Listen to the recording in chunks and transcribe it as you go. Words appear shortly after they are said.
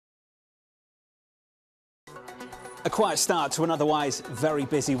A quiet start to an otherwise very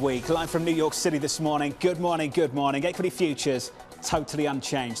busy week. Live from New York City this morning. Good morning, good morning. Equity futures totally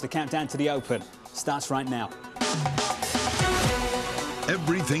unchanged. The countdown to the open starts right now.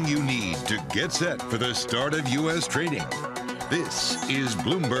 Everything you need to get set for the start of U.S. trading. This is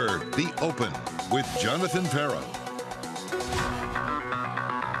Bloomberg, the Open with Jonathan Ferro.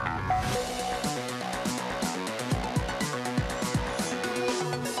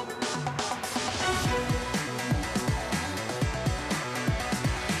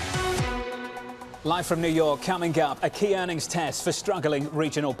 Live from New York, coming up, a key earnings test for struggling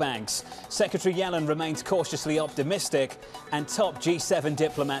regional banks. Secretary Yellen remains cautiously optimistic, and top G7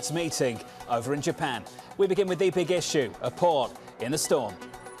 diplomats meeting over in Japan. We begin with the big issue, a port in the storm.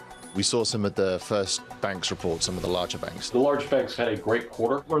 We saw some of the first banks report, some of the larger banks. The large banks had a great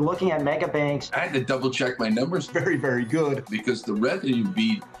quarter. We're looking at mega banks. I had to double check my numbers. Very, very good. Because the revenue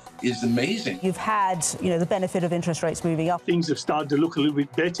beat is amazing. You've had, the benefit of interest rates moving up. Things have started to look a little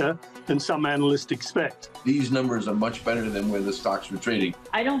bit better than some analysts expect. These numbers are much better than where the stocks were trading.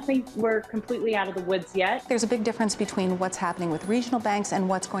 I don't think we're completely out of the woods yet. There's a big difference between what's happening with regional banks and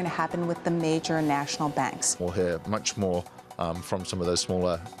what's going to happen with the major national banks. We'll hear much more from some of those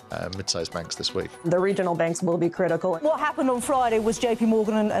smaller mid-sized banks this week. The regional banks will be critical. What happened on Friday was JP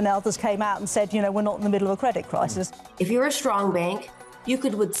Morgan and others came out and said, we're not in the middle of a credit crisis. If you're a strong bank, you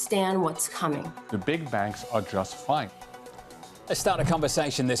could withstand what's coming. The big banks are just fine. Let's start a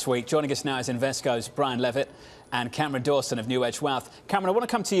conversation this week. Joining us now is Invesco's Brian Levitt and Cameron Dawson of New Edge Wealth. Cameron, I want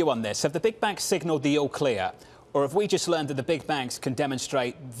to come to you on this. Have the big banks signalled the all clear, or have we just learned that the big banks can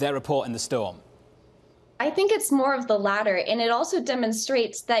demonstrate their report in the storm? I think it's more of the latter, and it also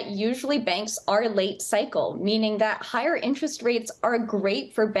demonstrates that usually banks are late cycle, meaning that higher interest rates are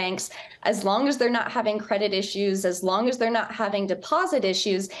great for banks as long as they're not having credit issues, as long as they're not having deposit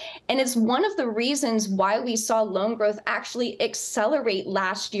issues. And it's one of the reasons why we saw loan growth actually accelerate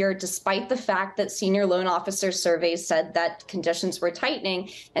last year, despite the fact that senior loan officer surveys said that conditions were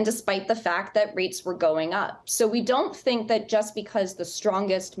tightening, and despite the fact that rates were going up. So we don't think that just because the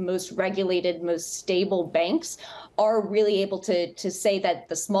strongest, most regulated, most stable banks are really able to say that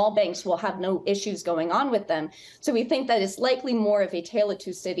the small banks will have no issues going on with them. So we think that it's likely more of a tale of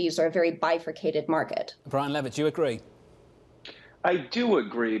two cities or a very bifurcated market. Brian Levitt, do you agree? I do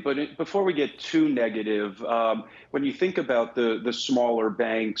agree, but before we get too negative, when you think about the smaller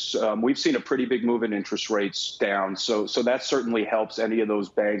banks, we've seen a pretty big move in interest rates down. So that certainly helps any of those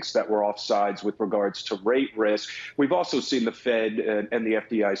banks that were offsides with regards to rate risk. We've also seen the Fed and the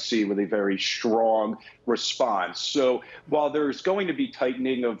FDIC with a very strong response. So while there's going to be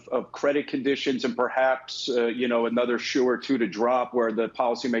tightening of credit conditions and perhaps, another shoe or two to drop where the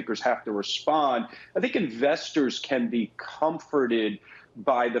policymakers have to respond, I think investors can be comforted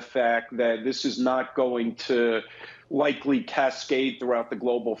by the fact that this is not going to likely cascade throughout the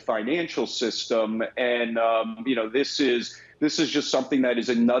global financial system. And, this is just something that is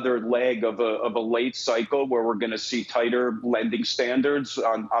another leg of a late cycle where we're going to see tighter lending standards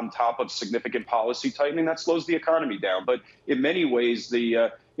on top of significant policy tightening that slows the economy down. But in many ways,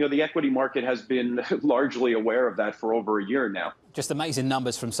 the equity market has been largely aware of that for over a year now. Just amazing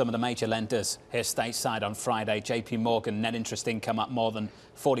numbers from some of the major lenders here stateside on Friday. JP Morgan, net interest income up more than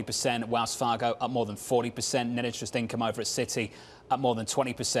 40%. Wells Fargo up more than 40%. Net interest income over at Citi up more than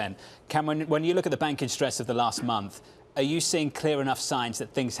 20%. Cameron, when you look at the banking stress of the last month, are you seeing clear enough signs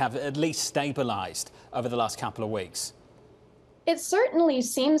that things have at least stabilized over the last couple of weeks? It certainly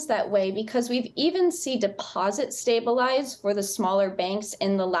seems that way because we've even seen deposits stabilize for the smaller banks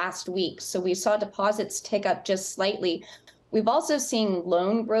in the last week. So we saw deposits tick up just slightly. We've also seen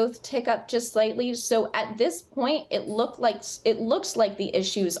loan growth tick up just slightly. So at this point, it looks like the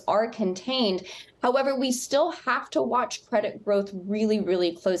issues are contained. However, we still have to watch credit growth really,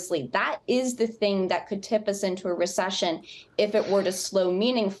 really closely. That is the thing that could tip us into a recession if it were to slow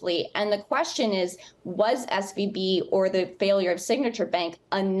meaningfully. And the question is, was SVB or the failure of Signature Bank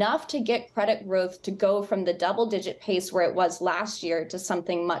enough to get credit growth to go from the double-digit pace where it was last year to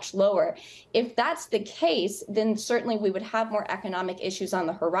something much lower? If that's the case, then certainly we would have more economic issues on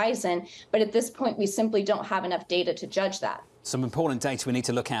the horizon. But at this point, we simply don't have enough data to judge that. Some important data we need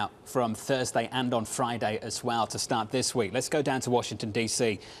to look out from Thursday and on Friday as well to start this week. Let's go down to Washington,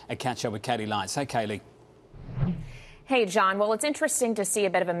 D.C. and catch up with Kaylee Lights. Hey, Kaylee. Hey, John. Well, it's interesting to see a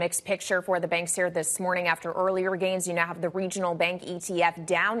bit of a mixed picture for the banks here this morning after earlier gains. You now have the regional bank ETF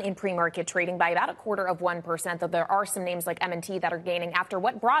down in pre-market trading by about 0.25%, though there are some names like M&T that are gaining after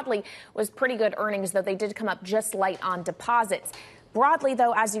what broadly was pretty good earnings, though they did come up just light on deposits. Broadly,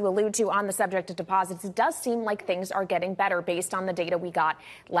 though, as you allude to on the subject of deposits, it does seem like things are getting better based on the data we got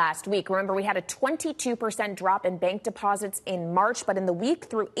last week. Remember, we had a 22% drop in bank deposits in March, but in the week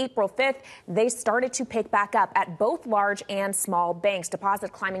through April 5th, they started to pick back up at both large and small banks.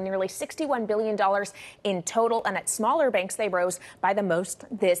 Deposits climbing nearly $61 billion in total, and at smaller banks, they rose by the most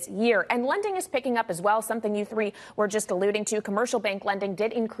this year. And lending is picking up as well, something you three were just alluding to. Commercial bank lending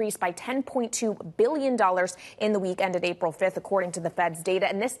did increase by $10.2 billion in the week ended April 5th, according to the Fed's data.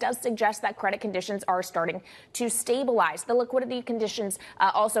 And this does suggest that credit conditions are starting to stabilize. The liquidity conditions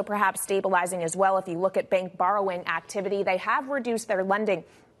also perhaps stabilizing as well. If you look at bank borrowing activity, they have reduced their lending.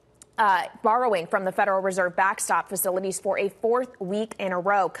 Borrowing from the Federal Reserve backstop facilities for a fourth week in a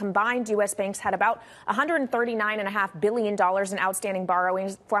row. Combined, U.S. banks had about $139.5 billion in outstanding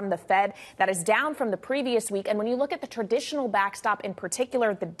borrowings from the Fed. That is down from the previous week. And when you look at the traditional backstop, in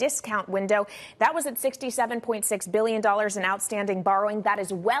particular, the discount window, that was at $67.6 billion in outstanding borrowing. That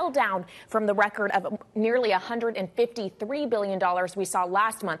is well down from the record of nearly $153 billion we saw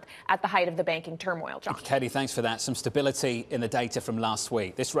last month at the height of the banking turmoil. John. Katie, thanks for that. Some stability in the data from last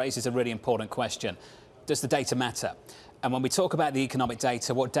week. This raises a really important question. Does the data matter? And when we talk about the economic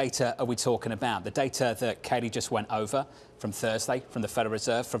data, what data are we talking about? The data that Katie just went over from Thursday from the Federal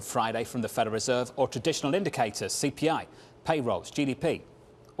Reserve, from Friday from the Federal Reserve, or traditional indicators, CPI, payrolls, GDP,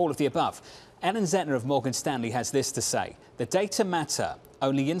 all of the above. Ellen Zentner of Morgan Stanley has this to say: the data matter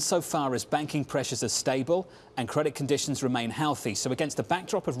only insofar as banking pressures are stable and credit conditions remain healthy. So against the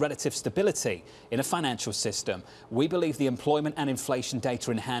backdrop of relative stability in a financial system, we believe the employment and inflation data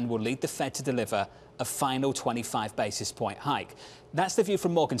in hand will lead the Fed to deliver a final 25 basis point hike. That's the view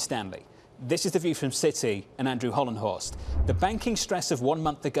from Morgan Stanley. This is the view from Citi and Andrew Hollenhorst. The banking stress of 1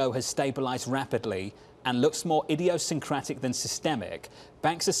 month ago has stabilized rapidly and looks more idiosyncratic than systemic.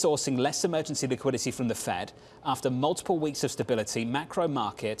 Banks are sourcing less emergency liquidity from the Fed. After multiple weeks of stability, macro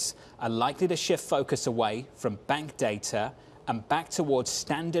markets are likely to shift focus away from bank data and back towards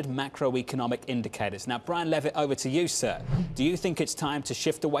standard macroeconomic indicators. Now, Brian Levitt, over to you, sir. Do you think it's time to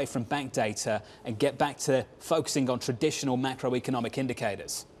shift away from bank data and get back to focusing on traditional macroeconomic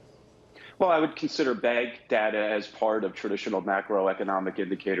indicators? Well, I would consider bank data as part of traditional macroeconomic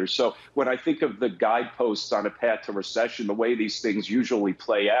indicators. So when I think of the guideposts on a path to recession, the way these things usually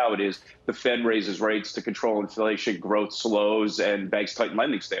play out is the Fed raises rates to control inflation, growth slows, and banks tighten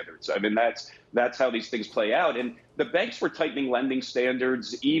lending standards. I mean, that's how these things play out. And the banks were tightening lending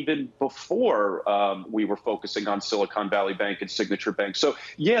standards even before we were focusing on Silicon Valley Bank and Signature Bank. So,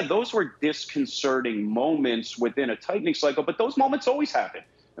 yeah, those were disconcerting moments within a tightening cycle, but those moments always happen.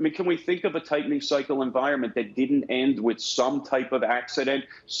 I mean, can we think of a tightening cycle environment that didn't end with some type of accident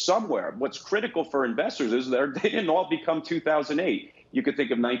somewhere? What's critical for investors is they didn't all become 2008. You could think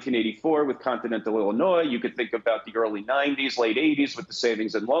of 1984 with Continental Illinois. You could think about the early 90s, late 80s with the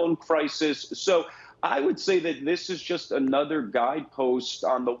savings and loan crisis. So I would say that this is just another guidepost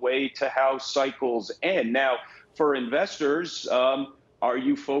on the way to how cycles end. Now, for investors, are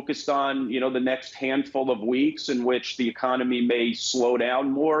you focused on, the next handful of weeks in which the economy may slow down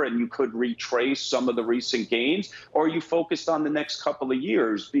more and you could retrace some of the recent gains? Or are you focused on the next couple of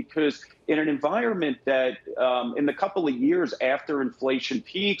years? Because in an environment that in the couple of years after inflation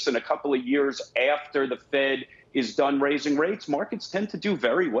peaks and a couple of years after the Fed is done raising rates, markets tend to do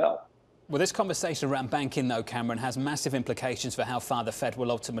very well. Well, this conversation around banking, though, Cameron, has massive implications for how far the Fed will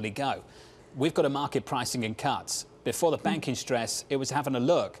ultimately go. We've got a market pricing in cuts. Before the banking stress, it was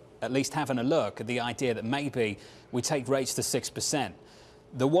at least having a look at the idea that maybe we take rates to 6%.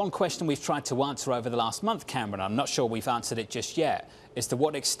 The one question we've tried to answer over the last month, Cameron, I'm not sure we've answered it just yet, is to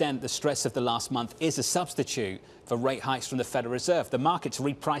what extent the stress of the last month is a substitute for rate hikes from the Federal Reserve. The market's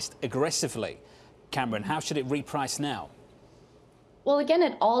repriced aggressively. Cameron, how should it reprice now? Well, again,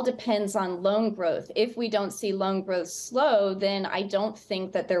 it all depends on loan growth. If we don't see loan growth slow, then I don't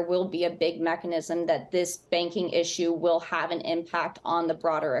think that there will be a big mechanism that this banking issue will have an impact on the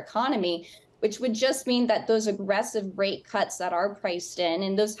broader economy, which would just mean that those aggressive rate cuts that are priced in,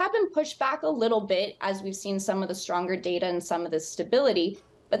 and those have been pushed back a little bit as we've seen some of the stronger data and some of the stability,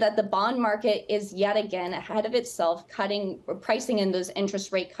 but that the bond market is yet again ahead of itself, pricing in those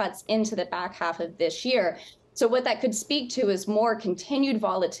interest rate cuts into the back half of this year. So what that could speak to is more continued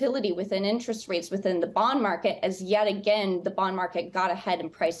volatility within interest rates within the bond market, as yet again, the bond market got ahead in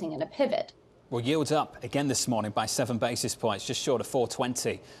pricing in a pivot. Well, yields up again this morning by 7 basis points, just short of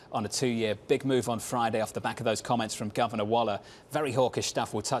 420 on a 2-year. Big move on Friday off the back of those comments from Governor Waller. Very hawkish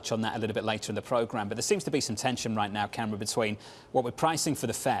stuff. We'll touch on that a little bit later in the programme. But there seems to be some tension right now, Cameron, between what we're pricing for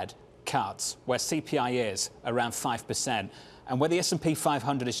the Fed cuts, where CPI is around 5%, and where the S&P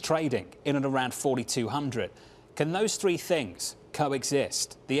 500 is trading in and around 4,200. Can those three things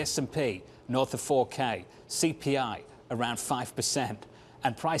coexist. The S&P north of 4K, CPI around 5%,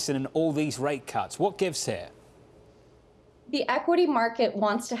 and pricing in all these rate cuts. What gives here? The equity market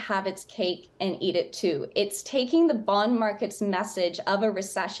wants to have its cake and eat it too. It's taking the bond market's message of a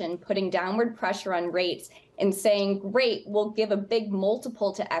recession, putting downward pressure on rates, and saying, great, we'll give a big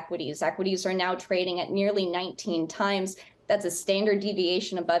multiple to equities. Equities are now trading at nearly 19 times. That's a standard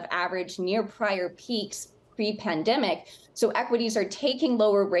deviation above average, near prior peaks pre-pandemic. So equities are taking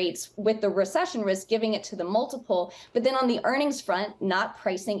lower rates with the recession risk, giving it to the multiple. But then on the earnings front, not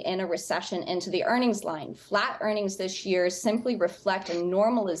pricing in a recession into the earnings line. Flat earnings this year simply reflect a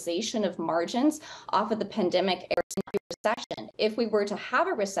normalization of margins off of the pandemic era recession. If we were to have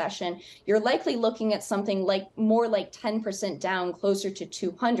a recession, you're likely looking at something like more like 10% down, closer to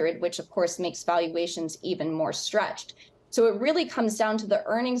 200, which of course makes valuations even more stretched. So it really comes down to the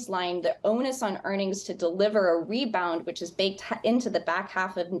earnings line, the onus on earnings to deliver a rebound, which is baked into the back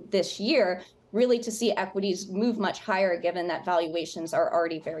half of this year, really to see equities move much higher, given that valuations are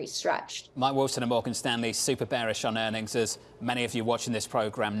already very stretched. Mike Wilson of Morgan Stanley, super bearish on earnings, as many of you watching this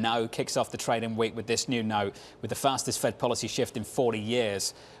program know. Kicks off the trading week with this new note, with the fastest Fed policy shift in 40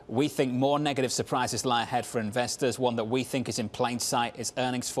 years. We think more negative surprises lie ahead for investors. One that we think is in plain sight is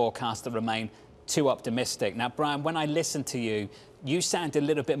earnings forecasts that remain too optimistic. Now, Brian, when I listen to you, you sound a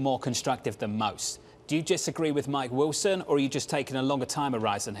little bit more constructive than most. Do you disagree with Mike Wilson, or are you just taking a longer time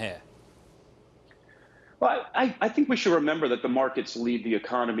horizon here? Well, I think we should remember that the markets lead the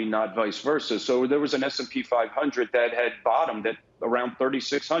economy, not vice versa. So there was an S&P 500 that had bottomed at around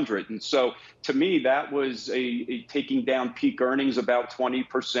 3,600. And so to me, that was a taking down peak earnings about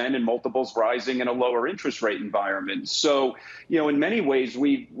 20% and multiples rising in a lower interest rate environment. So, you know, in many ways,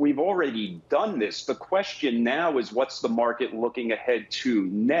 we've already done this. The question now is, what's the market looking ahead to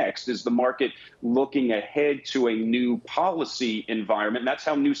next? Is the market looking ahead to a new policy environment? And that's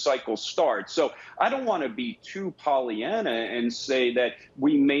how new cycles start. So I don't want to be too Pollyanna and say that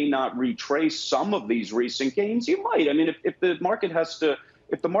we may not retrace some of these recent gains. You might. I mean, if the market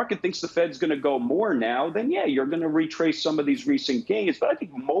if the market thinks the Fed's going to go more now, then yeah, you're going to retrace some of these recent gains. But I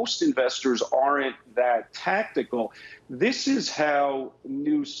think most investors aren't that tactical. This is how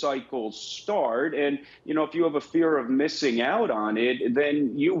new cycles start. And, you know, if you have a fear of missing out on it,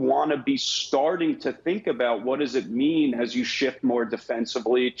 then you want to be starting to think about what does it mean as you shift more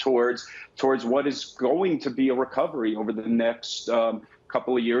defensively towards what is going to be a recovery over the next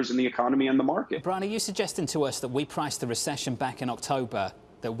couple of years in the economy and the market. Brian, are you suggesting to us that we priced the recession back in October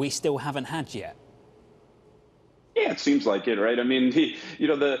that we still haven't had yet? Yeah, it seems like it, right? I mean,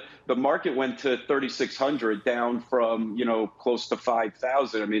 the market went to 3,600 down from, close to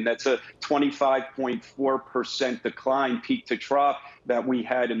 5,000. I mean, that's a 25.4% decline peak to trough that we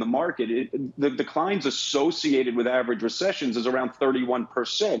had in the market. The declines associated with average recessions is around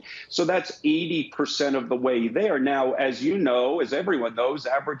 31%. So that's 80% of the way there. Now, as you know, as everyone knows,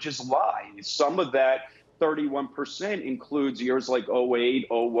 averages lie. Some of that 31% includes years like 08,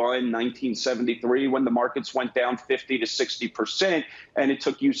 01, 1973, when the markets went down 50 to 60%, and it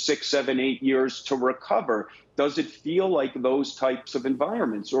took you 6, 7, 8 years to recover. Does it feel like those types of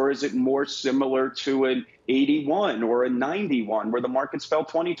environments, or is it more similar to an 81 or a 91 where the markets fell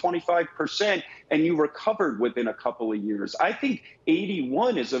 20, 25% and you recovered within a couple of years? I think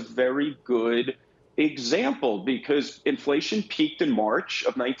 81 is a very good example because inflation peaked in March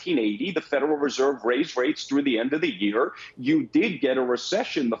of 1980. The Federal Reserve raised rates through the end of the year. You did get a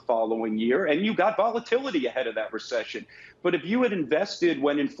recession the following year, and you got volatility ahead of that recession. But if you had invested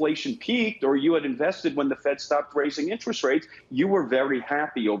when inflation peaked, or you had invested when the Fed stopped raising interest rates, you were very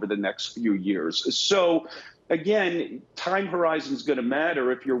happy over the next few years. So again, time horizon is going to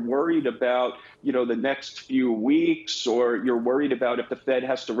matter. If you're worried about, the next few weeks, or you're worried about if the Fed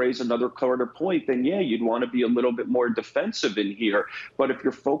has to raise another quarter point, then yeah, you'd want to be a little bit more defensive in here. But if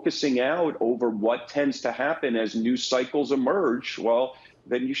you're focusing out over what tends to happen as new cycles emerge, well,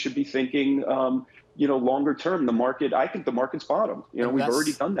 then you should be thinking, longer term, I think the market's bottomed. We've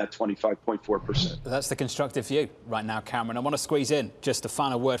already done that 25.4%. That's the constructive view right now, Cameron. I want to squeeze in just a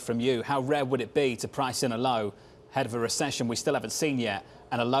final word from you. How rare would it be to price in a low ahead of a recession we still haven't seen yet,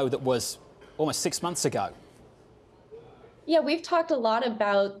 and a low that was almost 6 months ago? Yeah, we've talked a lot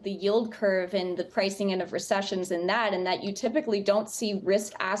about the yield curve and the pricing in of recessions and that you typically don't see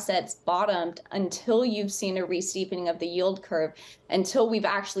risk assets bottomed until you've seen a re-steepening of the yield curve, until we've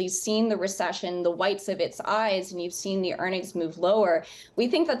actually seen the recession, the whites of its eyes, and you've seen the earnings move lower. We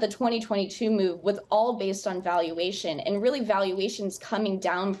think that the 2022 move was all based on valuation, and really valuations coming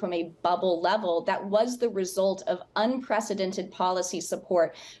down from a bubble level that was the result of unprecedented policy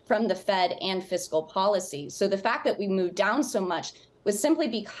support from the Fed and fiscal policy. So the fact that we moved down down so much was simply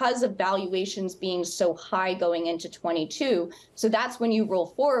because of valuations being so high going into 22. So that's when you roll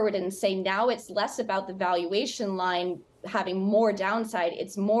forward and say, now it's less about the valuation line having more downside,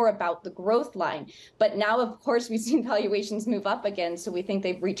 it's more about the growth line. But now, of course, we've seen valuations move up again, so we think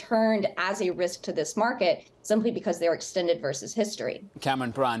they've returned as a risk to this market simply because they're extended versus history.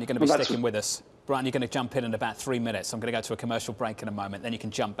 Cameron, Brian, you're going to be sticking with us. Brian, you're going to jump in about 3 minutes. I'm going to go to a commercial break in a moment, then you can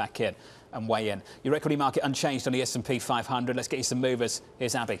jump back in and weigh in. Your equity market unchanged on the S&P 500. Let's get you some movers.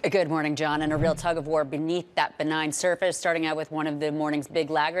 Here's Abby. Good morning, John. And a real tug of war beneath that benign surface, starting out with one of the morning's big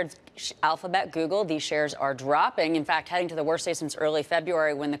laggards, Alphabet, Google. These shares are dropping. In fact, heading to the worst day since early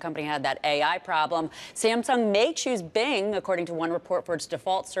February when the company had that AI problem. Samsung may choose Bing, according to one report, for its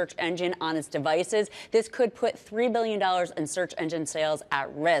default search engine on its devices. This could put $3 billion in search engine sales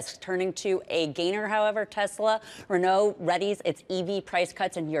at risk. Turning to a gainer, however, Tesla. Renault readies its EV price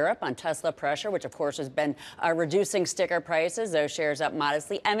cuts in Europe on Tesla pressure, which of course has been reducing sticker prices. Those shares up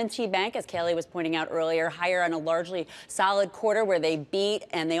modestly. M&T Bank, as Kelly was pointing out earlier, higher on a largely solid quarter where they beat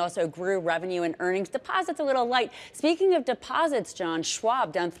and they also grew revenue and earnings. Deposits a little light. Speaking of deposits, John,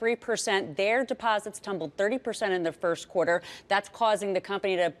 Schwab down 3%. Their deposits tumbled 30% in the first quarter. That's causing the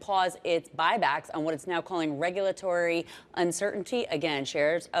company to pause its buybacks on what it's now calling regulatory uncertainty. Again,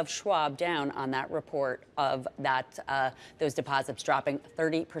 shares of Schwab down on that report of that those deposits dropping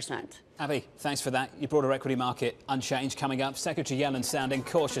 30%. Abby, thanks for that. You brought our equity market unchanged. Coming up, Secretary Yellen sounding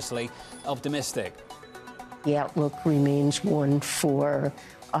cautiously optimistic. The outlook remains one for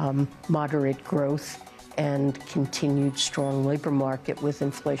moderate growth and continued strong labor market with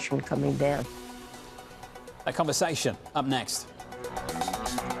inflation coming down. A conversation up next.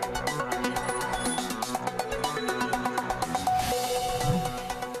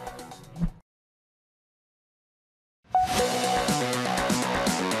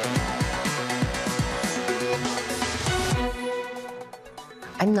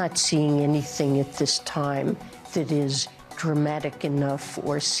 I'm not seeing anything at this time that is dramatic enough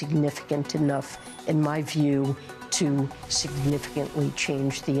or significant enough, in my view, to significantly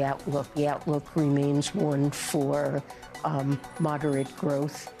change the outlook. The outlook remains one for moderate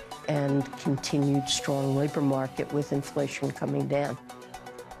growth and continued strong labor market with inflation coming down.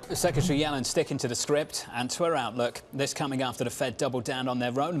 Secretary Yellen sticking to the script and to her outlook. This coming after the Fed doubled down on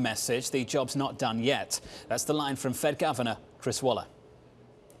their own message, the job's not done yet. That's the line from Fed Governor Chris Waller.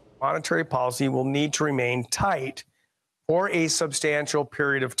 Monetary policy will need to remain tight for a substantial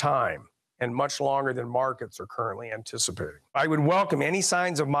period of time, and much longer than markets are currently anticipating. I would welcome any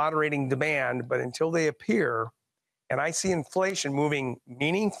signs of moderating demand, but until they appear, and I see inflation moving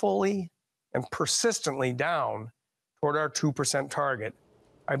meaningfully and persistently down toward our 2% target,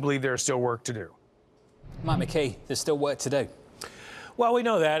 I believe there's still work to do. Mike McKee, there's still work to do. Well, we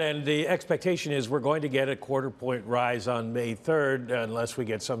know that, and the expectation is we're going to get a quarter-point rise on May 3rd, unless we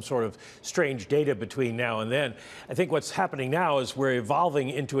get some sort of strange data between now and then. I think what's happening now is we're evolving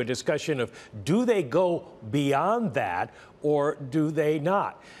into a discussion of, do they go beyond that, or do they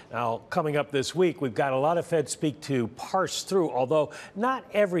not? Now, coming up this week, we've got a lot of Fed speak to parse through, although not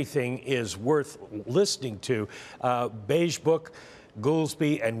everything is worth listening to. Beige Book,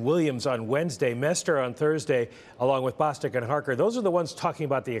 Goolsbee and Williams on Wednesday, Mester on Thursday, along with Bostic and Harker. Those are the ones talking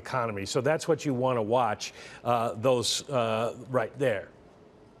about the economy. So that's what you want to watch, those right there.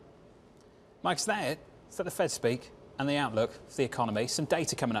 Mike, is that it? Is that the Fed speak and the outlook for the economy? Some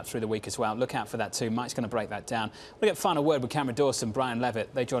data coming up through the week as well. Look out for that too. Mike's going to break that down. We'll get final word with Cameron Dawson, Brian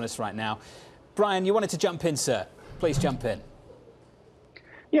Levitt. They join us right now. Brian, you wanted to jump in, sir. Please jump in.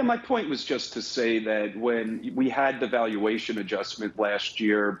 Yeah, my point was just to say that when we had the valuation adjustment last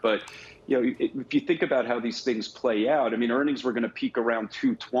year, but if you think about how these things play out, I mean, earnings were going to peak around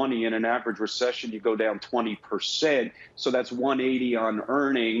 220. In an average recession, you go down 20%. So that's 180 on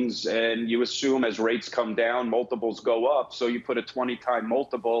earnings. And you assume as rates come down, multiples go up. So you put a 20-time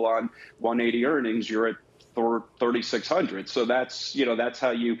multiple on 180 earnings, you're at 3,600. So that's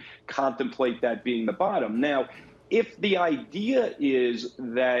how you contemplate that being the bottom. Now, if the idea is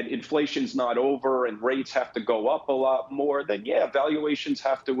that inflation's not over and rates have to go up a lot more, then yeah, valuations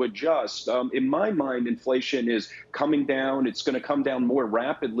have to adjust. In my mind, inflation is coming down. It's going to come down more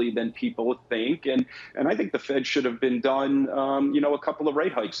rapidly than people think. And I think the Fed should have been done, a couple of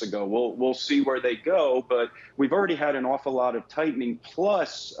rate hikes ago. We'll see where they go. But we've already had an awful lot of tightening,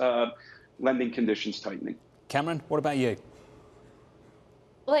 plus lending conditions tightening. Cameron, what about you?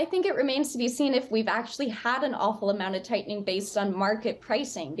 Well, I think it remains to be seen if we've actually had an awful amount of tightening based on market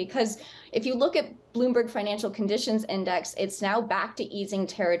pricing, because if you look at Bloomberg Financial Conditions Index, it's now back to easing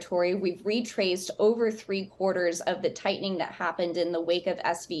territory. We've retraced over 3/4 of the tightening that happened in the wake of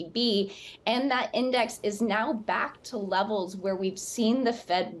SVB, and that index is now back to levels where we've seen the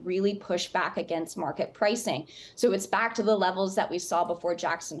Fed really push back against market pricing. So it's back to the levels that we saw before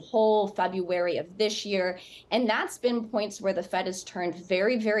Jackson Hole, February of this year, and that's been points where the Fed has turned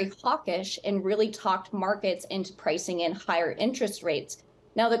very hawkish and really talked markets into pricing in higher interest rates.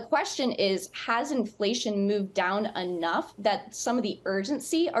 Now, the question is, has inflation moved down enough that some of the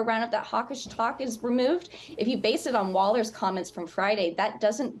urgency around that hawkish talk is removed? If you base it on Waller's comments from Friday, that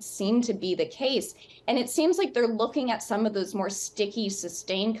doesn't seem to be the case. And it seems like they're looking at some of those more sticky,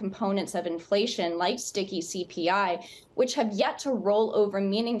 sustained components of inflation, like sticky CPI, which have yet to roll over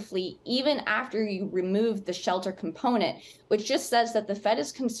meaningfully even after you remove the shelter component, which just says that the Fed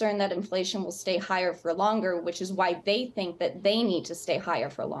is concerned that inflation will stay higher for longer, which is why they think that they need to stay higher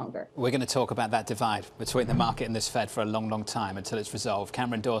for longer. We're going to talk about that divide between the market and this Fed for a long time until it's resolved.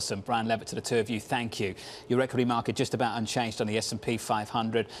 Cameron Dawson, Brian Levitt, to the two of you, thank you. Your equity market just about unchanged on the S&P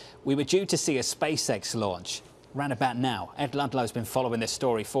 500. We were due to see a SpaceX launch round about now. Ed Ludlow's been following this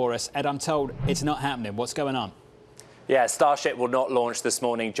story for us. Ed, I'm told it's not happening. What's going on? Yeah, Starship will not launch this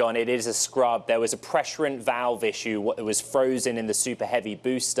morning, John. It is a scrub. There was a pressurant valve issue that was frozen in the Super Heavy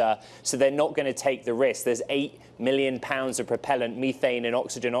booster, so they're not going to take the risk. There's 8 million pounds of propellant, methane and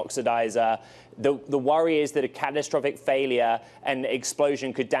oxygen oxidizer. The worry is that a catastrophic failure and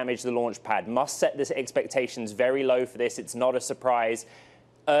explosion could damage the launch pad. Must set the expectations very low for this. It's not a surprise.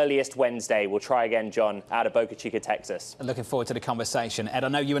 Earliest Wednesday. We'll try again, John, out of Boca Chica, Texas. Looking forward to the conversation. Ed, I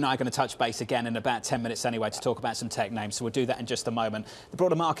know you and I are going to touch base again in about 10 minutes anyway to talk about some tech names, so we'll do that in just a moment. The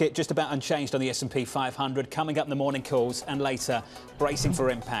broader market just about unchanged on the S&P 500. Coming up in the morning calls and later, bracing for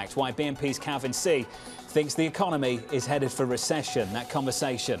impact. Why BNP's Calvin C thinks the economy is headed for recession. That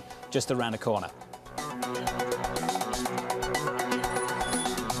conversation just around the corner.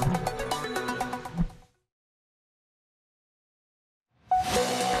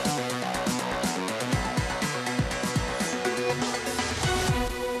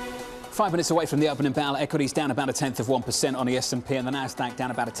 5 minutes away from the opening bell, equities down about 0.1% on the S&P and the Nasdaq down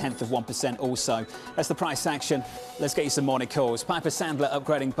about 0.1% also. That's the price action. Let's get you some morning calls. Piper Sandler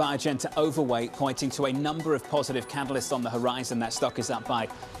upgrading Biogen to overweight, pointing to a number of positive catalysts on the horizon. That stock is up by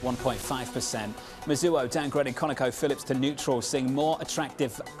 1.5%. Mizuho downgrading ConocoPhillips to neutral, seeing more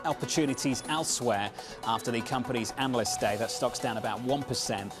attractive opportunities elsewhere after the company's analyst day. That stock's down about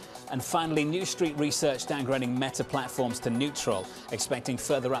 1%. And finally, New Street Research downgrading Meta Platforms to neutral, expecting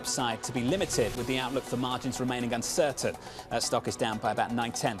further upside to be limited with the outlook for margins remaining uncertain. That stock is down by about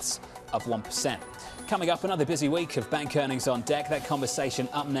 0.9%. Coming up, another busy week of bank earnings on deck. That conversation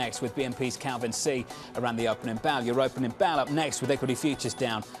up next with BNP's Calvin C around the opening bell. Your opening bell up next with equity futures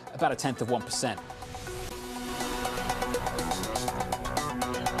down about 0.1%.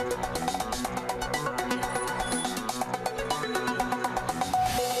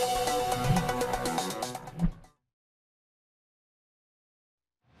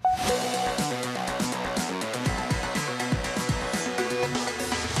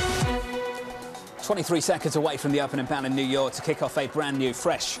 23 seconds away from the opening bell in New York to kick off a brand new,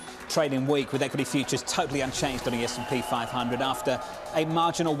 fresh trading week with equity futures totally unchanged on the S&P 500 after a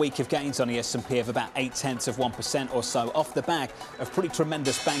marginal week of gains on the S&P of about 0.8% or so off the back of pretty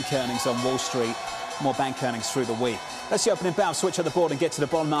tremendous bank earnings on Wall Street. More bank earnings through the week. Let's the opening bell, switch on the board and get to the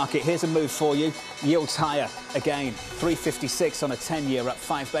bond market. Here's a move for you. Yields higher again. 356 on a 10-year, up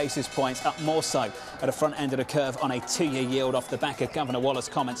 5 basis points, up more so at the front end of the curve on a 2-year yield off the back of Governor Waller's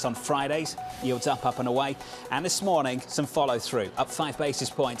comments on Fridays. Yields up and away. And this morning, some follow through, up 5 basis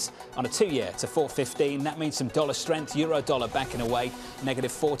points on a 2-year to 4.15. That means some dollar strength. Euro dollar backing away,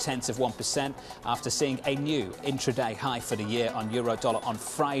 negative 0.4% after seeing a new intraday high for the year on euro dollar on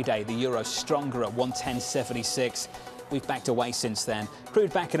Friday. The euro stronger at 110.76. We've backed away since then.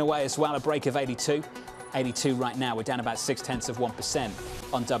 Crude backing away as well, a break of 82. 82 right now. We're down about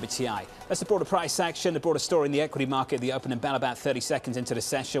 0.6% on WTI. That's the broader price action, the broader story in the equity market. The opening bell about 30 seconds into the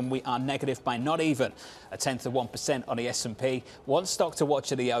session. We are negative by not even 0.1% on the S&P. One stock to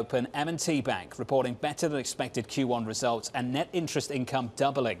watch at the open, M&T Bank, reporting better than expected Q1 results and net interest income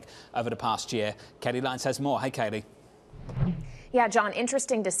doubling over the past year. Katie Lyons has more. Hey, Katie. Yeah, John,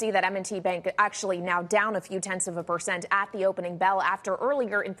 interesting to see that M&T Bank actually now down a few tenths of a percent at the opening bell after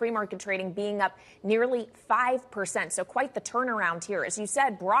earlier in pre-market trading being up nearly 5%. So quite the turnaround here. As you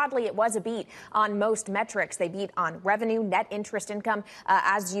said, broadly, it was a beat on most metrics. They beat on revenue, net interest income,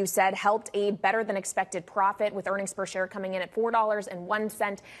 as you said, helped a better than expected profit with earnings per share coming in at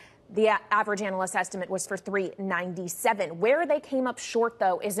 $4.01. The average analyst estimate was for $3.97. Where they came up short,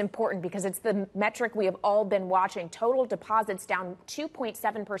 though, is important because it's the metric we have all been watching. Total deposits down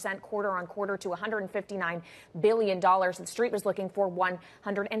 2.7% quarter on quarter to $159 billion. The street was looking for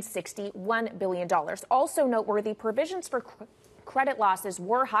 $161 billion. Also noteworthy, provisions for credit losses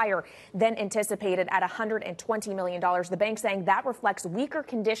were higher than anticipated at $120 million. The bank saying that reflects weaker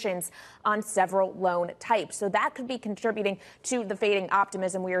conditions on several loan types. So that could be contributing to the fading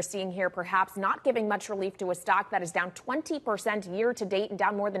optimism we are seeing here, perhaps not giving much relief to a stock that is down 20% year to date and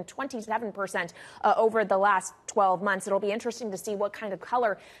down more than 27% over the last 12 months. It'll be interesting to see what kind of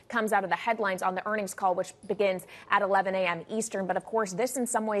color comes out of the headlines on the earnings call, which begins at 11 a.m. Eastern. But of course, this in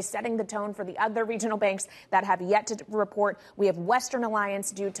some ways setting the tone for the other regional banks that have yet to report. We have Western Alliance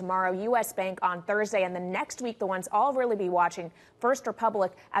due tomorrow, U.S. Bank on Thursday, and the next week, the ones I'll really be watching, First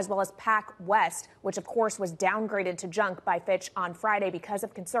Republic, as well as Pac West, which of course was downgraded to junk by Fitch on Friday because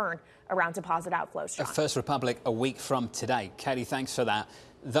of concern around deposit outflows. John. First Republic a week from today. Katie, thanks for that.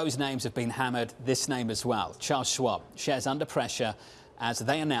 Those names have been hammered, this name as well. Charles Schwab, shares under pressure as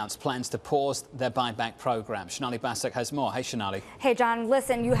they announced plans to pause their buyback program. Shonali Basak has more. Hey, Shonali. Hey, John,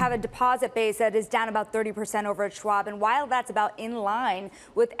 listen, you have a deposit base that is down about 30% over at Schwab. And while that's about in line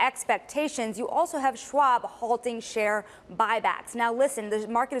with expectations, you also have Schwab halting share buybacks. Now, listen, the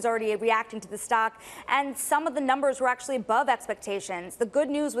market is already reacting to the stock, and some of the numbers were actually above expectations. The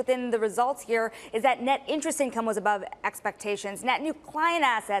good news within the results here is that net interest income was above expectations. Net new client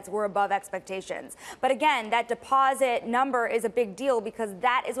assets were above expectations. But again, that deposit number is a big deal because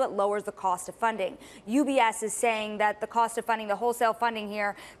that is what lowers the cost of funding. UBS is saying that the cost of funding, the wholesale funding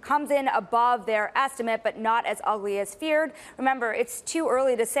here, comes in above their estimate, but not as ugly as feared. Remember, it's too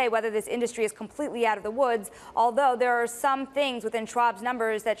early to say whether this industry is completely out of the woods, although there are some things within Schwab's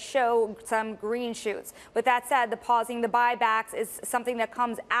numbers that show some green shoots. With that said, the pausing the buybacks is something that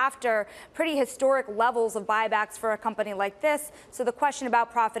comes after pretty historic levels of buybacks for a company like this. So the question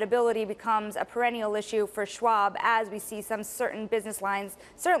about profitability becomes a perennial issue for Schwab as we see some certain business lines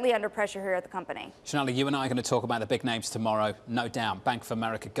certainly under pressure here at the company. Shonali, you and I are going to talk about the big names tomorrow, no doubt. Bank of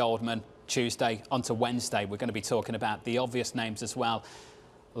America, Goldman, Tuesday, onto Wednesday. We're going to be talking about the obvious names as well,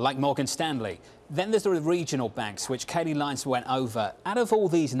 like Morgan Stanley. Then there's the regional banks, which Katie Lyons went over. Out of all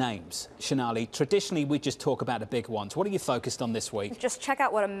these names, Shonali, traditionally we just talk about the big ones. What are you focused on this week? Just check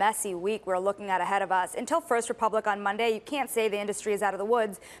out what a messy week we're looking at ahead of us. Until First Republic on Monday, you can't say the industry is out of the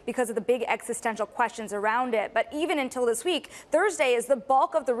woods because of the big existential questions around it. But even until this week, Thursday is the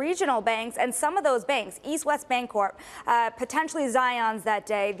bulk of the regional banks, and some of those banks, East West Bancorp, potentially Zions that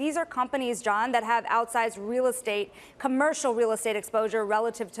day. These are companies, John, that have outsized real estate, commercial real estate exposure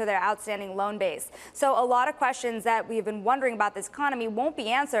relative to their outstanding loan base. So a lot of questions that we've been wondering about this economy won't be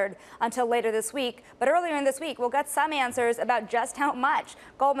answered until later this week. But earlier in this week, we'll get some answers about just how much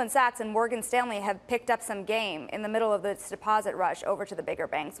Goldman Sachs and Morgan Stanley have picked up some game in the middle of this deposit rush over to the bigger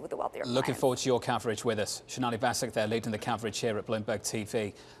banks with the wealthier clients. Looking forward to your coverage with us. Shonali Basak there leading the coverage here at Bloomberg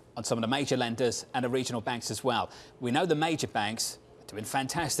TV on some of the major lenders and the regional banks as well. We know the major banks doing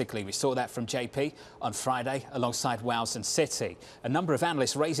fantastically. We saw that from JP on Friday alongside Wells and Citi. A number of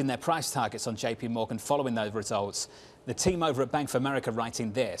analysts raising their price targets on JP Morgan following those results. The team over at Bank of America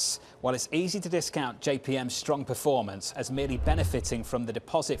writing this: while it's easy to discount JPM's strong performance as merely benefiting from the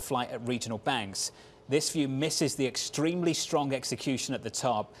deposit flight at regional banks, this view misses the extremely strong execution at the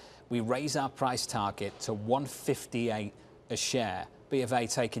top. We raise our price target to $158 a share. B of A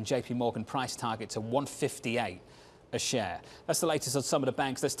taking JP Morgan price target to $158 a share. That's the latest on some of the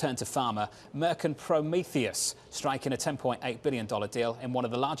banks. Let's turn to pharma. Merck and Prometheus striking a $10.8 billion deal in one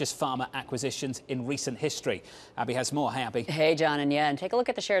of the largest pharma acquisitions in recent history. Abby has more. Hey, Abby. Hey, John, and take a look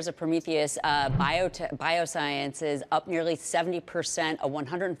at the shares of Prometheus. Biosciences up nearly 70%, a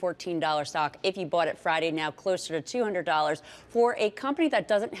 $114 stock. If you bought it Friday, now closer to $200 for a company that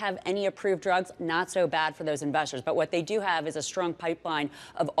doesn't have any approved drugs. Not so bad for those investors. But what they do have is a strong pipeline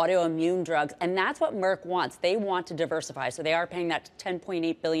of autoimmune drugs, and that's what Merck wants. They want to diversify. So they are paying that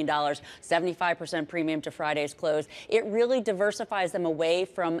 $10.8 billion, 75% premium to Friday's close. It really diversifies them away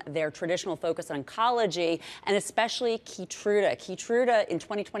from their traditional focus on oncology, and especially Keytruda. Keytruda in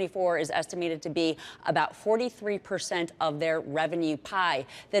 2024 is estimated to be about 43% of their revenue pie.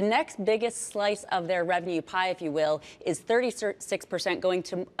 The next biggest slice of their revenue pie, if you will, is 36% going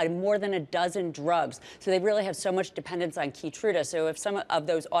to more than a dozen drugs. So they really have so much dependence on Keytruda. So if some of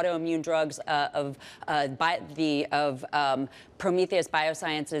those autoimmune drugs of Prometheus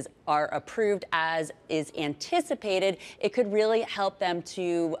Biosciences are approved as is anticipated, it could really help them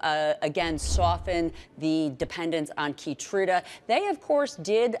to, again, soften the dependence on Keytruda. They, of course,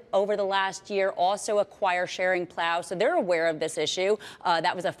 did over the last year also acquire Sharing Plow, so they're aware of this issue.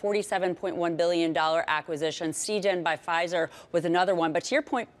 That was a $47.1 billion acquisition. Seagen by Pfizer was another one. But to your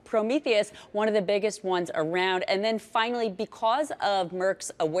point, Prometheus, one of the biggest ones around. And then finally, because of Merck's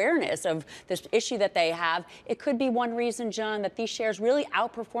awareness of this issue that they have, it could be one reason, John, that these shares really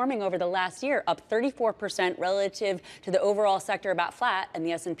outperforming over the last year, up 34% relative to the overall sector, about flat, and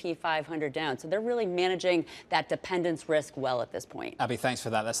the S&P 500 down. So they're really managing that dependence risk well at this point. Abby, thanks for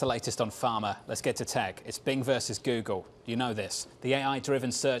that. That's the latest on pharma. Let's get to tech. It's Bing versus Google. You know this. The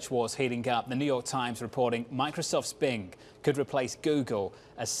AI-driven search war's heating up. The New York Times reporting Microsoft's Bing could replace Google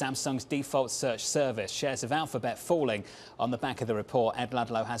as Samsung's default search service. Shares of Alphabet falling on the back of the report. Ed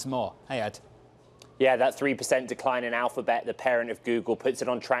Ludlow has more. Hey, Ed. Yeah, that 3% decline in Alphabet, the parent of Google, puts it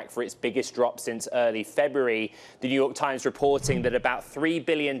on track for its biggest drop since early February. The New York Times reporting that about $3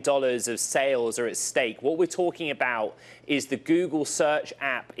 billion of sales are at stake. What we're talking about is the Google search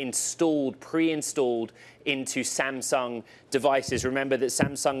app pre-installed into Samsung devices. Remember that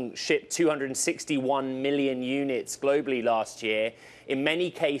Samsung shipped 261 million units globally last year. In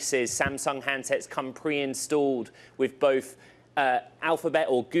many cases, Samsung handsets come pre-installed with both Alphabet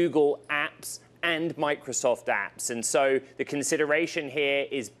or Google apps and Microsoft apps. And so the consideration here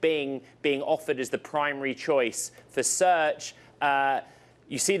is Bing being offered as the primary choice for search.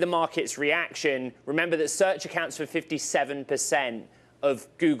 You see the market's reaction. Remember that search accounts for 57% of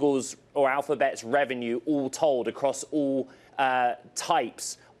Google's or Alphabet's revenue, all told, across all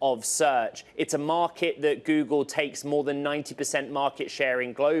types of search. It's a market that Google takes more than 90% market share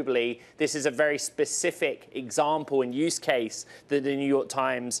in globally. This is a very specific example and use case that the New York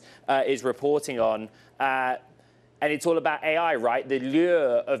Times is reporting on. And it's all about AI, right? The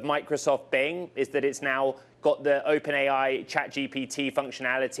lure of Microsoft Bing is that it's now got the OpenAI ChatGPT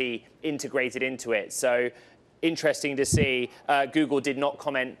functionality integrated into it. So interesting to see. Google did not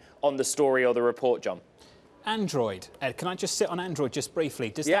comment on the story or the report, John. Android. Ed, can I just sit on Android just briefly?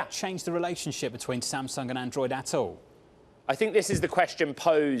 Does that change the relationship between Samsung and Android at all? I think this is the question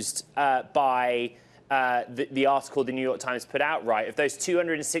posed by the article the New York Times put out, right? Of those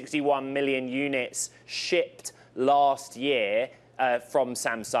 261 million units shipped last year from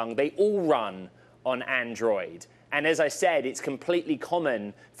Samsung, they all run on Android. And as I said, it's completely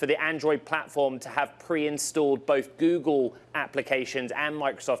common for the Android platform to have pre-installed both Google applications and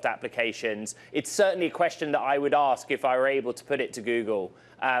Microsoft applications. It's certainly a question that I would ask if I were able to put it to Google,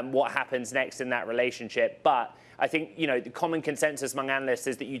 what happens next in that relationship. But I think, you know, the common consensus among analysts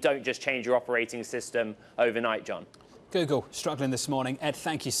is that you don't just change your operating system overnight, John. Google struggling this morning. Ed,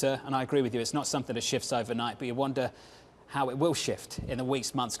 thank you, sir. And I agree with you. It's not something that shifts overnight, but you wonder how it will shift in the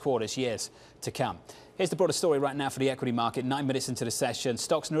weeks, months, quarters, years to come. Here's the broader story right now for the equity market. 9 minutes into the session,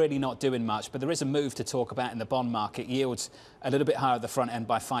 stocks really not doing much, but there is a move to talk about in the bond market. Yields a little bit higher at the front end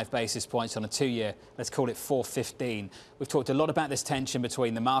by 5 basis points on a 2-year. Let's call it 4.15. We've talked a lot about this tension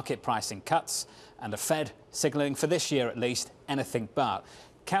between the market pricing cuts and the Fed signalling for this year at least anything but.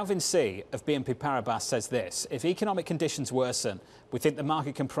 Calvin C. of BNP Paribas says this: if economic conditions worsen, we think the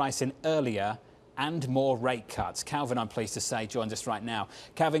market can price in earlier and more rate cuts. Calvin, I'm pleased to say, joins us right now.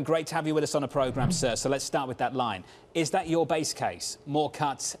 Calvin, great to have you with us on the programme, sir. So let's start with that line. Is that your base case? More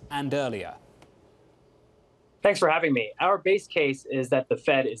cuts and earlier? Thanks for having me. Our base case is that the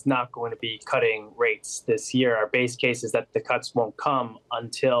Fed is not going to be cutting rates this year. Our base case is that the cuts won't come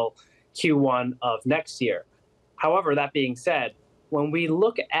until Q1 of next year. However, that being said, when we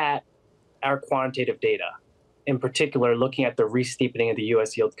look at our quantitative data, in particular, looking at the re-steepening of the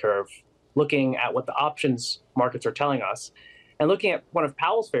U.S. yield curve, looking at what the options markets are telling us, and looking at one of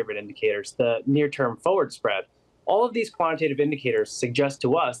Powell's favorite indicators, the near-term forward spread, all of these quantitative indicators suggest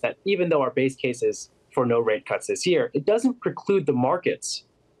to us that even though our base case is for no rate cuts this year, it doesn't preclude the markets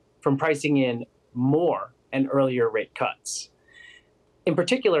from pricing in more and earlier rate cuts. In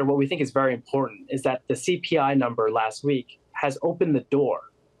particular, what we think is very important is that the CPI number last week has opened the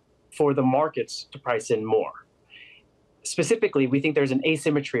door for the markets to price in more. Specifically, we think there's an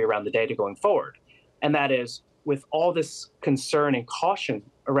asymmetry around the data going forward, and that is with all this concern and caution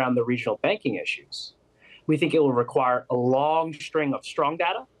around the regional banking issues, we think it will require a long string of strong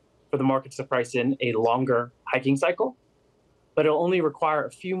data for the markets to price in a longer hiking cycle, but it'll only require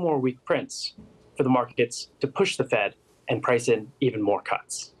a few more weak prints for the markets to push the Fed and price in even more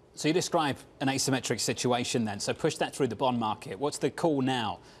cuts. So you describe an asymmetric situation then. So push that through the bond market. What's the call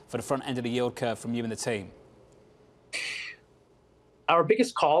now for the front end of the yield curve from you and the team? Our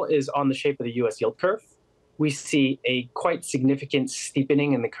biggest call is on the shape of the U.S. yield curve. We see a quite significant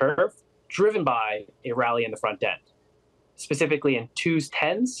steepening in the curve driven by a rally in the front end. Specifically in 2s,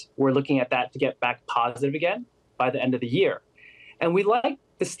 10s, we're looking at that to get back positive again by the end of the year. And we like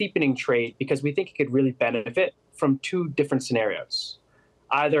the steepening trade because we think it could really benefit from two different scenarios.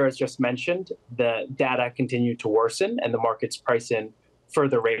 Either, as just mentioned, the data continue to worsen and the markets price in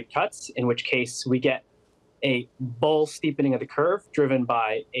further rate cuts, in which case we get a bull steepening of the curve driven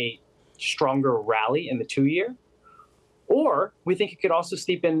by a stronger rally in the 2-year. Or we think it could also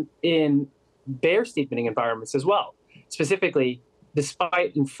steepen in bear steepening environments as well. Specifically,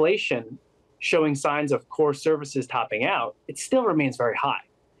 despite inflation showing signs of core services topping out, it still remains very high.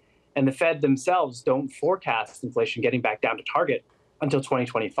 And the Fed themselves don't forecast inflation getting back down to target until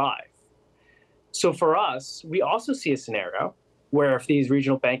 2025. So for us, we also see a scenario where if these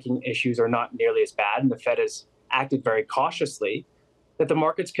regional banking issues are not nearly as bad and the Fed has acted very cautiously, that the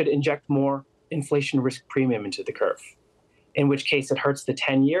markets could inject more inflation risk premium into the curve, in which case it hurts the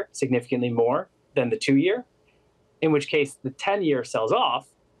 10-year significantly more than the 2-year, in which case the 10-year sells off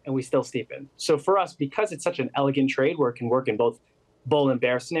and we still steepen. So for us, because it's such an elegant trade where it can work in both bull and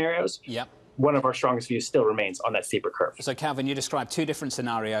bear scenarios, one of our strongest views still remains on that steeper curve. So Calvin, you described two different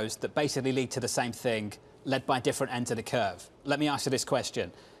scenarios that basically lead to the same thing, led by different ends of the curve. Let me ask you this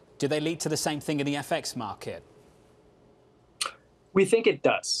question. Do they lead to the same thing in the FX market? We think it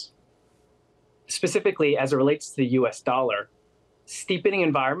does. Specifically, as it relates to the US dollar, steepening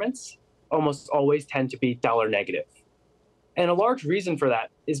environments almost always tend to be dollar negative. And a large reason for that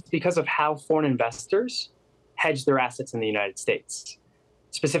is because of how foreign investors hedge their assets in the United States.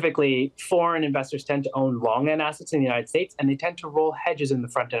 Specifically, foreign investors tend to own long-end assets in the United States, and they tend to roll hedges in the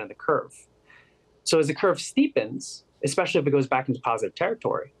front end of the curve. So as the curve steepens, especially if it goes back into positive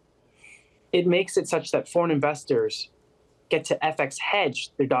territory, it makes it such that foreign investors get to FX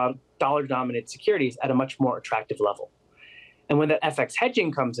hedge their dollar-denominated securities at a much more attractive level. And when that FX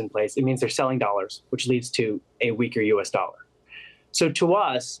hedging comes in place, it means they're selling dollars, which leads to a weaker US dollar. So to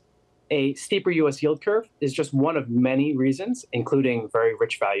us, a steeper US yield curve is just one of many reasons, including very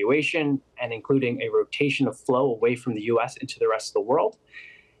rich valuation and including a rotation of flow away from the US into the rest of the world,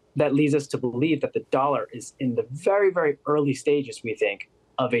 that leads us to believe that the dollar is in the very, very early stages, we think,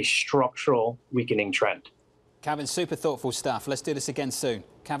 of a structural weakening trend. Calvin, super thoughtful stuff. Let's do this again soon.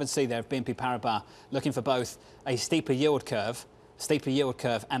 Calvin C there of BNP Paribas, looking for both a steeper yield curve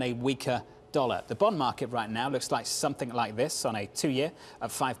and a weaker dollar. The bond market right now looks like something like this on a 2-year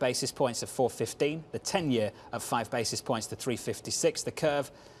of 5 basis points at 4.15, the 10-year of 5 basis points to 3.56. The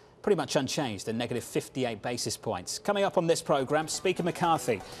curve pretty much unchanged at negative 58 basis points. Coming up on this programme, Speaker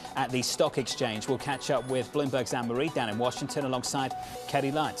McCarthy at the Stock Exchange. We'll catch up with Bloomberg's Anne-Marie down in Washington alongside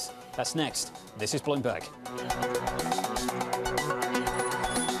Kelly Lights. That's next. This is Bloomberg.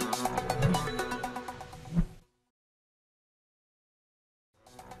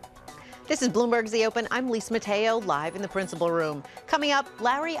 This is Bloomberg's The Open. I'm Lisa Mateo, live in the principal room. Coming up,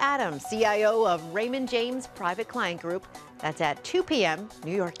 Larry Adams, CIO of Raymond James Private Client Group. That's at 2 p.m.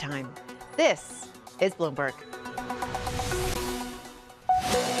 New York time. This is Bloomberg.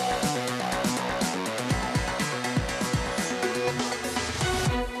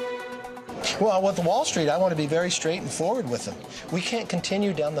 Well, with Wall Street, I want to be very straight and forward with them. We can't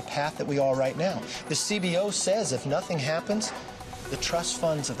continue down the path that we are right now. The CBO says if nothing happens, the trust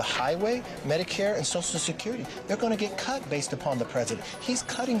funds of the highway, Medicare, and Social Security, they're going to get cut based upon the president. He's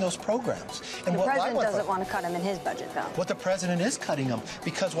cutting those programs. And the president doesn't want to cut them in his budget, though. What the president is cutting them,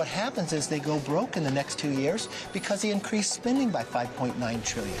 because what happens is they go broke in the next 2 years because he increased spending by $5.9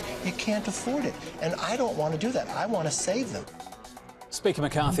 trillion. You can't afford it. And I don't want to do that. I want to save them. Speaker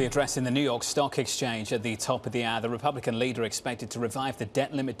McCarthy addressing the New York Stock Exchange at the top of the hour. The Republican leader expected to revive the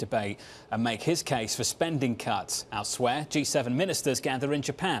debt limit debate and make his case for spending cuts. Elsewhere, G7 ministers gather in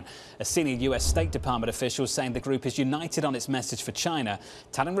Japan. A senior U.S. State Department official saying the group is united on its message for China,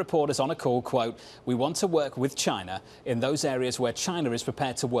 telling reporters on a call, quote, "We want to work with China in those areas where China is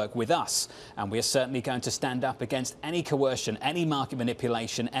prepared to work with us. And we are certainly going to stand up against any coercion, any market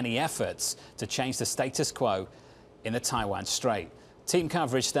manipulation, any efforts to change the status quo in the Taiwan Strait." Team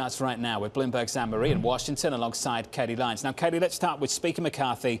coverage starts right now with Bloomberg's Anne-Marie in Washington alongside Katie Lyons. Now, Katie, let's start with Speaker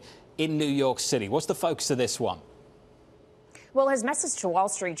McCarthy in New York City. What's the focus of this one? Well, his message to Wall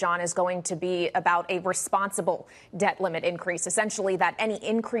Street, John, is going to be about a responsible debt limit increase, essentially that any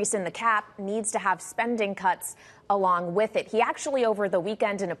increase in the cap needs to have spending cuts along with it. He actually, over the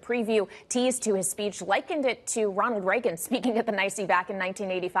weekend in a preview, teased to his speech, likened it to Ronald Reagan speaking at the NYSE back in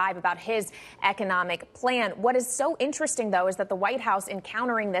 1985 about his economic plan. What is so interesting, though, is that the White House, in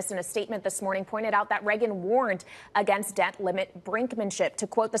countering this in a statement this morning, pointed out that Reagan warned against debt limit brinkmanship. To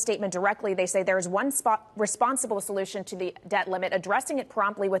quote the statement directly, they say there is one responsible solution to the debt limit, addressing it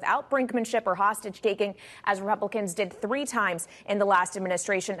promptly without brinkmanship or hostage taking, as Republicans did 3 times in the last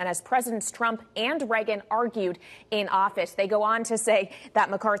administration, and as Presidents Trump and Reagan argued in office. They go on to say that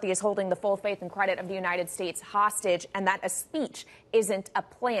McCarthy is holding the full faith and credit of the United States hostage, and that a speech isn't a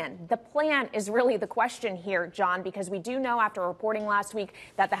plan. The plan is really the question here, John, because we do know after reporting last week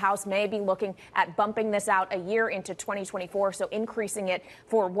that the House may be looking at bumping this out a year into 2024, so increasing it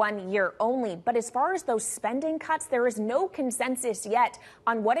for 1 year only. But as far as those spending cuts, there is no consensus yet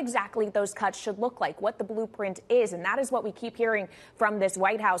on what exactly those cuts should look like, what the blueprint is. And that is what we keep hearing from this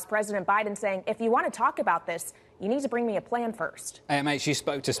White House. President Biden saying, if you want to talk about this, you need to bring me a plan first. AMH, you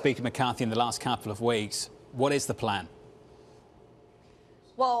spoke to Speaker McCarthy in the last couple of weeks. What is the plan?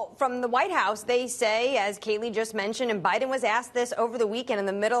 Well, from the White House, they say, as Kayleigh just mentioned, and Biden was asked this over the weekend in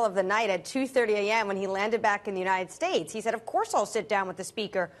the middle of the night at 2:30 a.m. when he landed back in the United States. He said, of course I'll sit down with the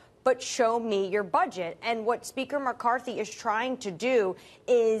speaker, but show me your budget. And what Speaker McCarthy is trying to do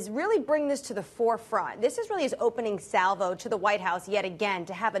is really bring this to the forefront. This is really his opening salvo to the White House yet again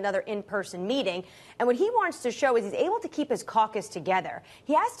to have another in-person meeting. And what he wants to show is he's able to keep his caucus together.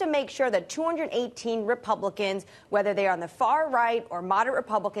 He has to make sure that 218 Republicans, whether they are on the far right or moderate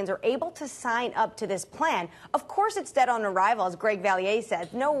Republicans, are able to sign up to this plan. Of course, it's dead on arrival, as Greg Valliere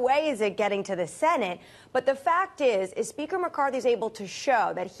says. No way is it getting to the Senate. But the fact is Speaker McCarthy is able to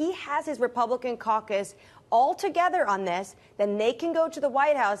show that he has his Republican caucus all together on this, then they can go to the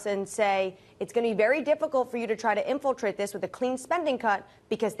White House and say, it's going to be very difficult for you to try to infiltrate this with a clean spending cut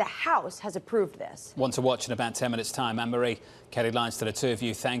because the House has approved this. One to watch in about 10 minutes' time. Anne-Marie, Katie Lyons, to the two of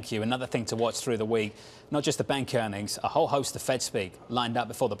you, thank you. Another thing to watch through the week, not just the bank earnings, a whole host of Fed speak lined up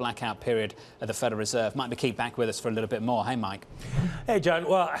before the blackout period at the Federal Reserve. Mike McKee back with us for a little bit more. Hey, Mike. Hey, John.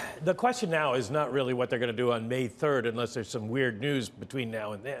 Well, the question now is not really what they're going to do on May 3rd, unless there's some weird news between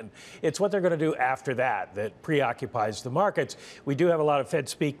now and then. It's what they're going to do after that preoccupies the markets. We do have a lot of Fed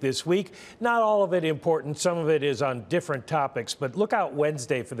speak this week. Not all of it important. Some of it is on different topics. But look out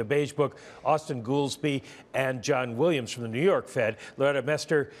Wednesday for the Beige Book, Austin Goolsbee and John Williams from the New York Fed, Loretta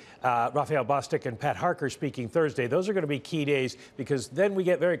Mester, Raphael Bostic and Pat Harker speaking Thursday. Those are going to be key days because then we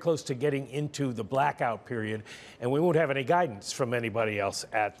get very close to getting into the blackout period and we won't have any guidance from anybody else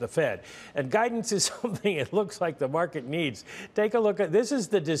at the Fed. And guidance is something it looks like the market needs. Take a look at this is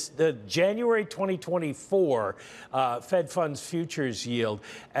the January 2024 Fed funds futures yield,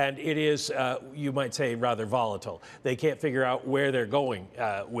 and it is, you might say, rather volatile. They can't figure out where they're going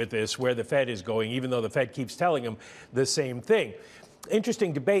with this, where the Fed is going, even though the Fed keeps telling them the same thing.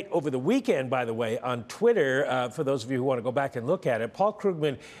 Interesting debate over the weekend, by the way, on Twitter, for those of you who want to go back and look at it. Paul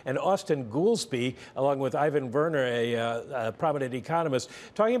Krugman and Austin Goolsbee, along with Ivan Werner, a prominent economist,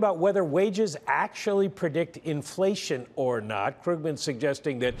 talking about whether wages actually predict inflation or not. Krugman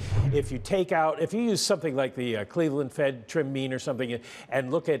suggesting that if you use something like the Cleveland Fed trim mean or something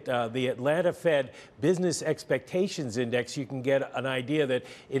and look at the Atlanta Fed Business Expectations Index, you can get an idea that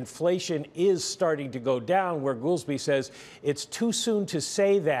inflation is starting to go down, where Goolsbee says it's too soon to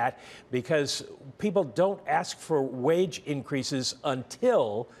say that because people don't ask for wage increases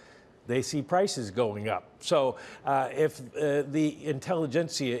until they see prices going up. So if the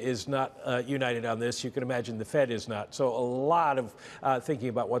intelligentsia is not united on this, you can imagine the Fed is not. So a lot of thinking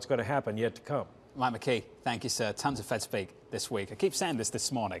about what's going to happen yet to come. Mike McKee, thank you, sir. Tons of Fed speak this week. I keep saying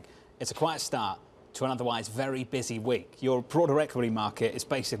this morning. It's a quiet start to an otherwise very busy week. Your broader equity market is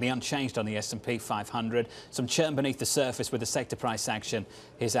basically unchanged on the S&P 500. Some churn beneath the surface with the sector price action.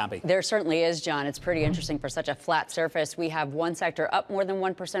 Here's Abby. There certainly is, John. It's pretty interesting for such a flat surface. We have one sector up more than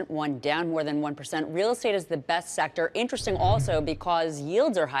 1%, one down more than 1%. Real estate is the best sector. Interesting also because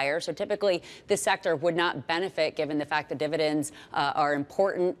yields are higher. So typically this sector would not benefit given the fact that dividends are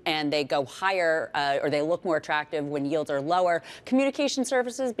important and they go higher or they look more attractive when yields are lower. Communication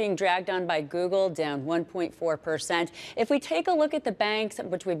services being dragged on by Google, down 1.4%. If we take a look at the banks,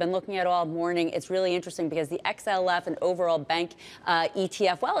 which we've been looking at all morning, it's really interesting because the XLF and overall bank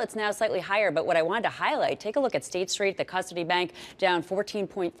ETF, well, it's now slightly higher. But what I wanted to highlight, take a look at State Street, the custody bank, down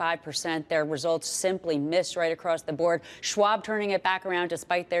 14.5%. Their results simply missed right across the board. Schwab turning it back around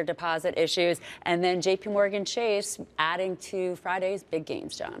despite their deposit issues. And then JPMorgan Chase adding to Friday's big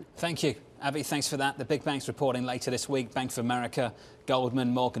gains, John. Thank you. Abby, thanks for that. The big banks reporting later this week. Bank of America,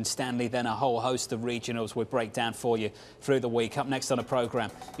 Goldman, Morgan Stanley, then a whole host of regionals we'll break down for you through the week. Up next on the program,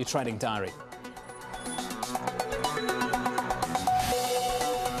 your trading diary.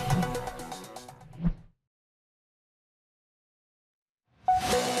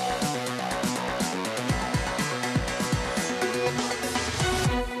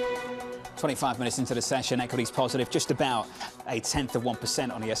 "25 minutes into the session, equities positive, just about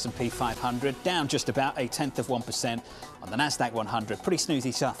 0.1% on the S&P 500, down just about 0.1% on the Nasdaq 100. Pretty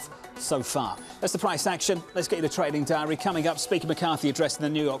snoozy stuff so far. That's the price action. Let's get you the trading diary. Coming up, Speaker McCarthy addressing the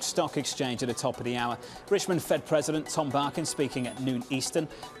New York Stock Exchange at the top of the hour. Richmond Fed President Tom Barkin speaking at noon Eastern.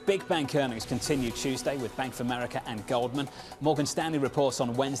 Big bank earnings continue Tuesday with Bank of America and Goldman. Morgan Stanley reports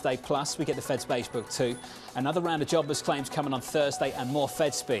on Wednesday, plus we get the Fed's base book too. Another round of jobless claims coming on Thursday, and more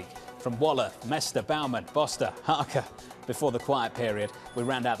Fed speak from Waller, Mester, Baumann, Boster, Harker. Before the quiet period, we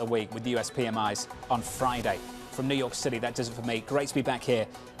round out the week with US PMIs on Friday. From New York City, that does it for me. Great to be back here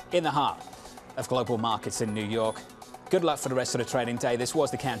in the heart of global markets in New York. Good luck for the rest of the trading day. This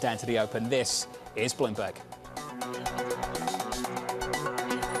was the countdown to the open. This is Bloomberg.